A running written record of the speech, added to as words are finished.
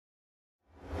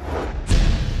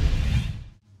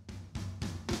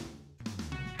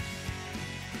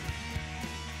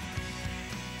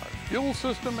Fuel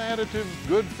system additives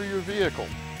good for your vehicle?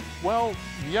 Well,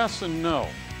 yes and no.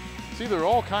 See, there are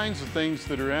all kinds of things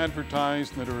that are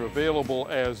advertised and that are available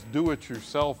as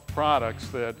do-it-yourself products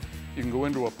that you can go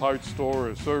into a parts store or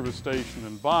a service station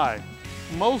and buy.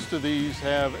 Most of these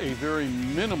have a very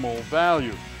minimal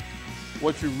value.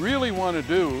 What you really want to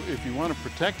do if you want to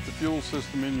protect the fuel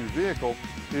system in your vehicle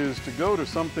is to go to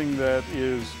something that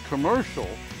is commercial,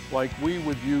 like we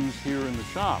would use here in the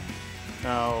shop.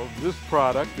 Now, this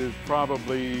product is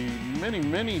probably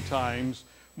many times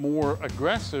more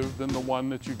aggressive than the one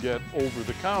that you get over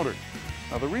the counter.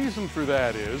 Now, the reason for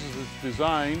that is it's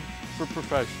designed for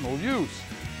professional use.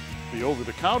 The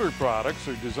over-the-counter products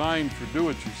are designed for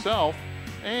do-it-yourself,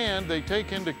 and they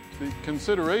take into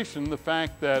consideration the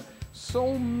fact that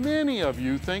so many of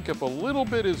you think if a little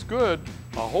bit is good,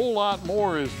 a whole lot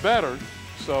more is better,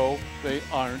 so they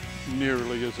aren't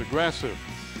nearly as aggressive.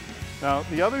 Now,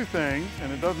 the other thing,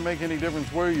 and it doesn't make any difference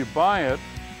where you buy it,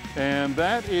 and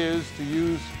that is to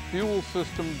use fuel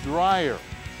system dryer.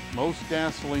 Most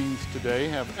gasolines today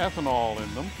have ethanol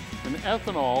in them, and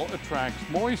ethanol attracts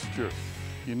moisture.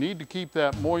 You need to keep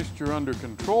that moisture under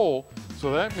control,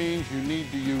 so that means you need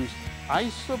to use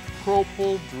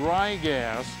isopropyl dry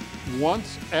gas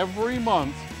once every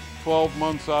month, 12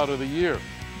 months out of the year.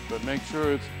 But make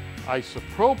sure it's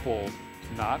isopropyl,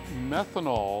 not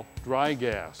methanol dry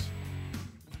gas.